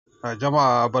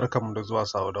Jama'a barkanmu da zuwa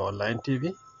Sauda Online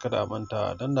TV. Kada a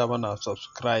manta danna mana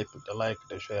subscribe da like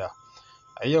da share.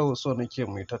 A yau so nake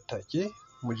mu yi tattaki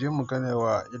mu je mu gane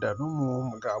wa idanunmu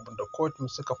mu ga abin da kotun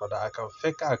suka faɗa akan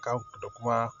fake account da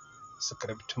kuma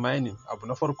script mining. Abu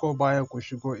na farko bayan ku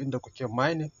shigo inda kuke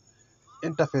mining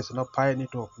interface na Pi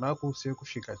network naku sai ku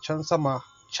shiga can sama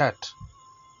chat.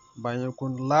 Bayan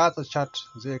kun latsa chat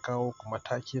zai kawo ku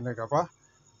mataki na gaba.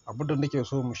 Abin da nake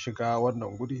so mu shiga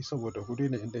wannan guri saboda guri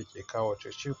ne inda ke kawo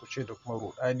cece kuce da kuma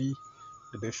rudani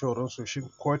da dai sauransu. Shin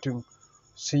kotun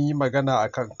sun yi magana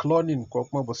akan cloning ko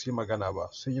kuma ba su yi magana ba,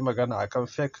 sun yi magana akan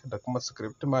fake da kuma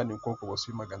script mining ko ba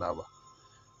su yi magana ba.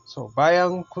 So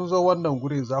bayan kun zo wannan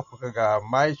guri za ku ga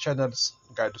my channels,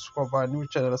 ga discover new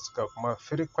channels, ga kuma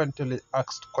frequently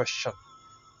asked question.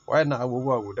 Wayannan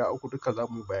abubuwa guda uku duka za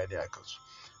mu yi bayani akan su.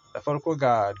 Da farko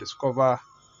ga discover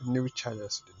new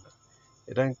channels din nan.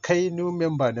 Idan kai new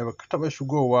member ne baka taɓa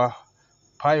shigowa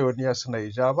pioneers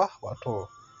Naija ba, wato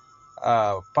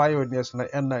pioneers na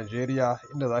 'yan Najeriya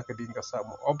inda za ka dinga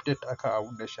samun update akan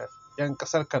abun da shafi 'yan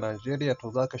ƙasar ka Najeriya,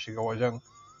 to za ka shiga wajen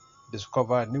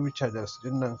discover new channels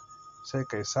din nan sai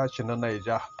kai search na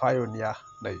Naija, pioneer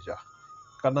Naija.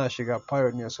 Kana shiga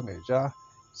pioneers Naija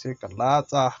sai ka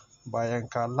latsa, bayan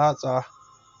ka latsa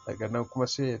daga nan kuma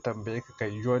sai ya tambaye ka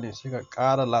kai joining, sai ka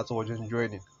ƙara latsa wajen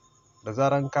joining. Da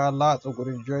zaran ka latsa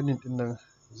gurin joining din nan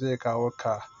zai kawo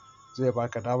ka, zai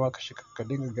baka dama ka shiga ka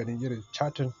dinga ganin irin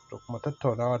chatting da kuma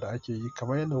tattaunawa da ake yi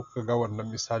kamar yadda kuka ga wannan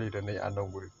misali da na yi a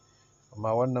nan guri. Amma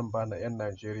wannan ba na 'yan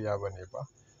Najeriya ba ne ba.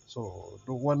 So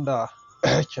duk wanda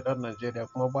ke ɗan Najeriya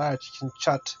kuma baya cikin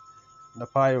chat na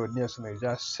pioneers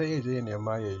Naija sai ya je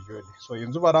nema ya yi joining. So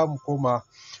yanzu bara mu koma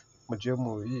mu je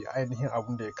mu yi ainihin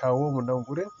abin da ya kawo mu nan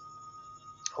gurin.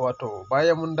 Wato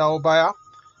bayan mun dawo baya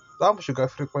za mu shiga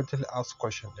frequently asked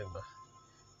question din nan.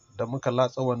 Da muka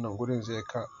latsa wannan gurin zai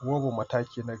kawo mu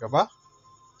mataki na gaba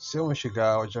sai mu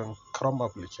shiga wajen Chrome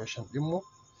application ɗinmu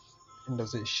inda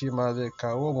shi ma zai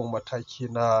kawo mu mataki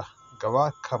na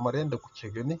gaba kamar yadda kuke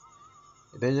gani.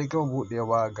 Idan ya gama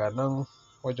buɗewa ga nan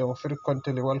wajen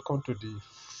frequently welcome to the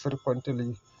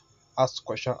frequently asked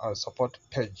question and support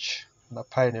page na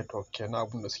Pi network kenan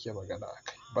abin da suke magana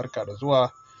akai. Barka da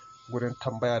zuwa gurin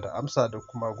tambaya da amsa da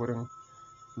kuma gurin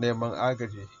neman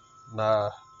agaji na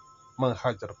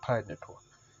manhajar Pi network.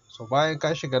 So bayan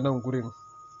ka shiga nan gurin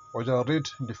wajen read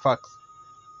the facts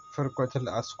frequently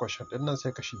asked question din nan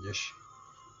sai ka shige shi.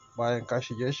 Bayan ka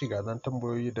shige shi ga nan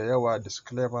tambayoyi da yawa,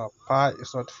 disclaimer, Pi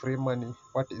is not free money,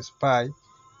 what is Pi,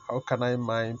 how can I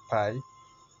mine Pi,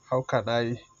 how can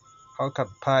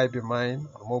Pi be mined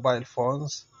on mobile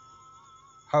phones,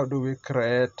 how do we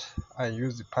create and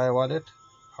use the Pi wallet,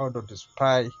 how does this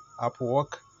Pi app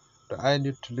work, do I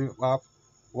need to leave app,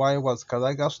 why was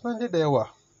kaza, ga sunan da yawa.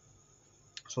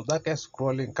 So za ka yi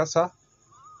scrolling kasa,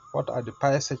 what are the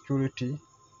Pi security,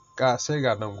 ga sai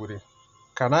ga nan guri,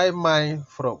 can I mine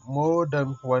from more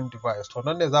than one device. To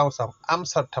nan ne za mu samu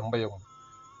amsar tambayar mu.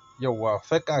 Yawwa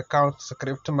fake account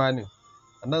script mining,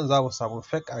 a nan za mu samu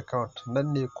fake account,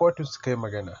 nan ne kotun suka yi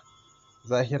magana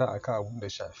zahira akan abun da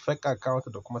shafi fake account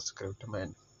da kuma script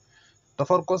mining. Da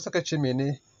farko suka ce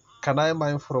mene, can I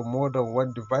mine from more than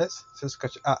one device, sai suka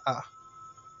ce a'a,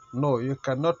 no, you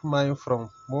cannot mine from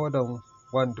more than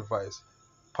one device.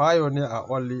 Pioneer are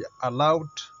only allowed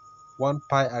one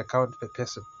Pi account per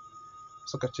person.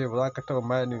 Suka ce ba za ka taɓa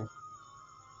mining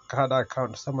ka haɗa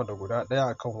account sama da guda ɗaya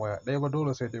akan waya ɗaya ba,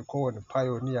 dole sai dai kowane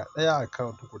pioneer ɗaya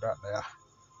account guda ɗaya.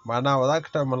 Ma'ana ba za ka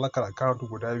taɓa mallakar account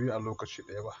guda biyu a lokaci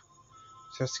ɗaya ba.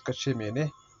 Sai suka ce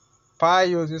mene, Pi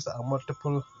uses a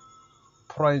multiple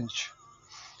pronged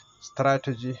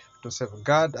strategy to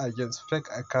safeguard against fake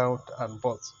account and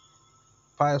bots.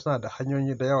 Pi suna da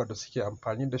hanyoyi da yawa da suke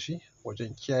amfani da shi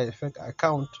wajen kiyaye fake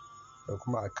account da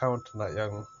kuma account na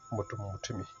 'yan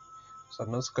mutum-mutumi.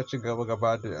 Sannan suka ci gaba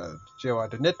da cewa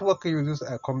the network uses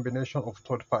a combination of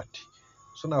third party.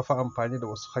 Suna fa amfani da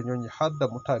wasu hanyoyi har da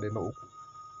mutane na uku.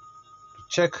 To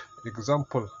check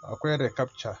example, akwai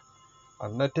reCAPTCHA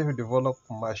and native developed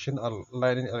machine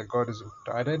learning algorithm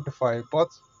to identify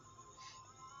bots.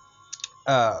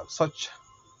 Such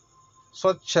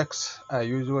checks are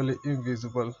usually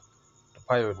invisible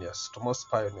to most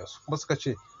pioneers. Kuma suka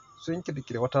ce sun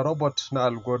kirkiri wata robot na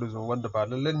algorithm wanda ba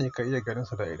lallai ne ka iya ganin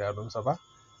sa da idanunsa ba,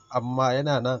 amma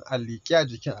yana nan a liƙe a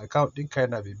jikin account ɗinka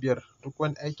yana bibiyar duk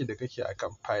wani aiki da kake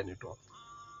akan Pi network.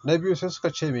 Na biyu sai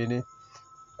suka ce mene,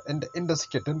 inda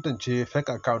suke tantance fake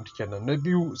account kenan. Na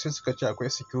biyu sai suka ce akwai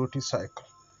security cycle.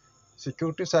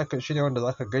 Security cycle shine wanda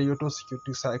zaka gayyato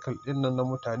security cycle ɗin nan na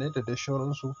mutane da dai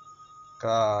sauransu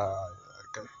ka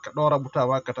ɗora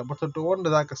mutane ka tabbatar da wanda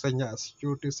zaka sanya a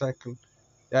security cycle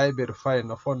ya yi verify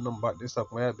na phone number ɗinsa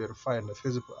kuma ya verify na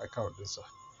Facebook account ɗinsa.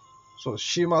 So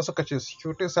shi ma suka ce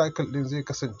security cycle ɗin zai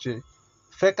kasance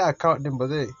fake account ɗin ba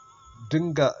zai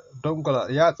dinga dangwala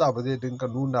yatsa, ba zai dinga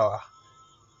nunawa,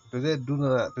 ba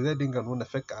zai dinga nuna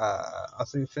fake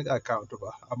account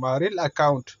ba, amma real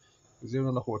account zai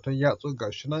nuna hoton yatsu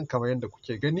gashi nan kamar yadda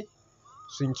kuke gani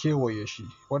sun kewaye shi.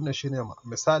 Wannan shine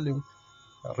misalin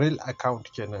real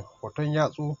account kenan, hoton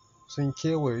yatsu sun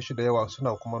kewaye shi da yawa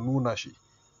suna kuma nuna shi.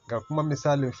 Ga kuma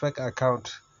misalin fake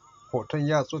account, hoton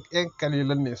yatsu yan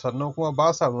kalilan ne sannan kuma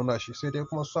ba sa nuna shi, sai dai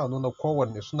kuma suna nuna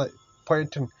kowanne, suna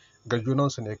pointing ga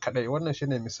junansu ne kadai. Wannan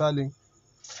shine misalin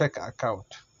fake account.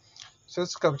 Sai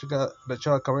suka ci da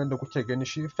cewa kamar yadda kuke gani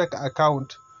shi fake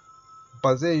account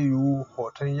ba zai yiwu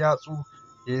hoton yatsu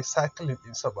ya yi cycling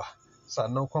ɗinsa ba,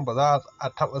 sannan kuma ba za a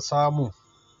taɓa samun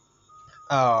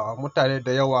mutane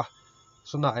da yawa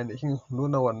suna ainihin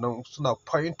nuna wannan, suna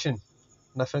pointing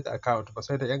na fake account ba,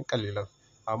 sai da yan kalilan.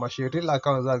 Amma shi real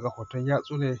account za ga hoton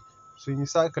yatsu ne sun yi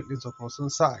cycle ɗinsa kuma sun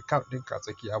sa account ɗinka a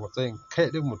tsaki a matsayin kai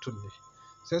ɗin mutum ne.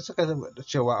 Sai suka da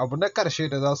cewa abu na ƙarshe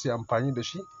da za su yi amfani da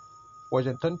shi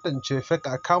wajen tantance fake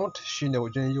account shine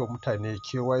wajen yi wa mutane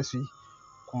KYC,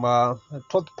 kuma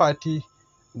third party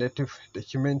native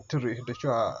documentary da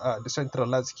cewa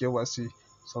decentralized KYC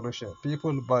solution.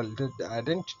 People validate the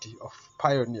identity of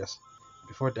pioneers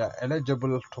before they are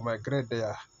eligible to migrate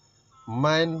their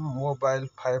mine mobile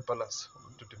pi balance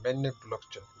to the mainnet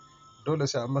blockchain. Dole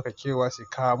sai an maka KYC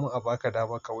kamun a baka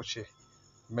dama ka wuce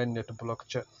mainnet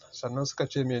blockchain. Sannan suka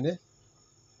ce mene?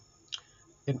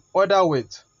 In other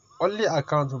words, only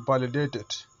accounts validated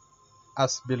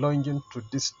as belonging to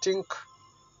distinct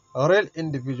real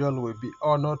individual will be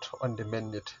honored on the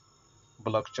mainnet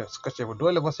blockchain. Suka ce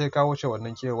dole ba sai ka wuce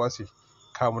wannan KYC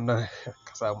kamun nan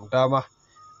ka samu dama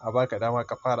a baka dama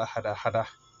ka fara hada-hada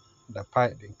da pi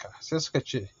ɗinka. Sai suka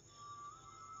ce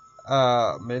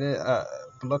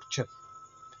blockchain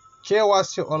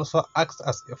KYC also acts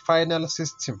as a final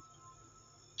system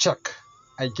check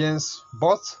against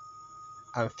bots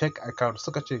and fake account.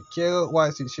 Suka ce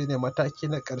KYC shine mataki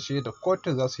na ƙarshe da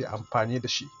kotu za su yi amfani da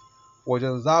shi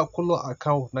wajen zakulo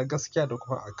account na gaskiya da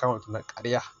kuma account na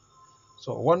ƙarya.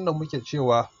 So wannan muke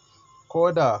cewa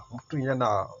ko da mutum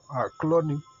yana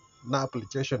cloning na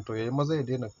application to yayi maza ya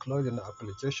daina cloning na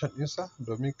application ɗinsa,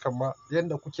 domin kama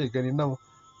yadda kuke gani nan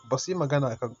ba su yi magana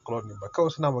akan cloning ba,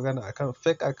 kawai suna magana akan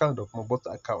fake account da kuma bot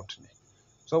account ne.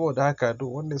 Saboda haka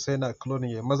duk wanda sai yana cloning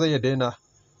yayi maza ya daina,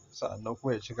 sa'annan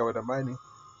kuma ya ci gaba da mining.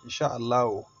 Insha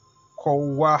Allah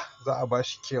kowa za a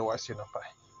bashi KYC na pi.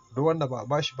 Duk wanda ba a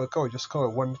bashi ba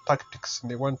kawai wani tactics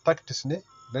ne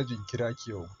na jinkiri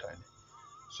ake wa mutane.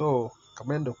 So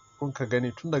kamar yadda kuka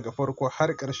gani tun daga farko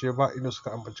har ƙarshe ba inda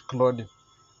suka ambaci cloning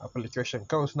application,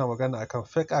 kawai suna magana akan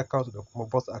fake account da kuma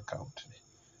bot account ne.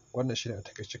 Wannan shi ne a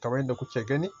takaice kamar yadda kuke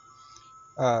gani.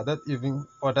 That even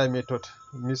other method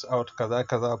miss out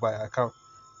kaza by account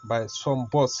by some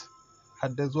bots, har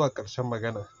dai zuwa ƙarshen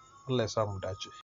magana. Allah ya samu dace.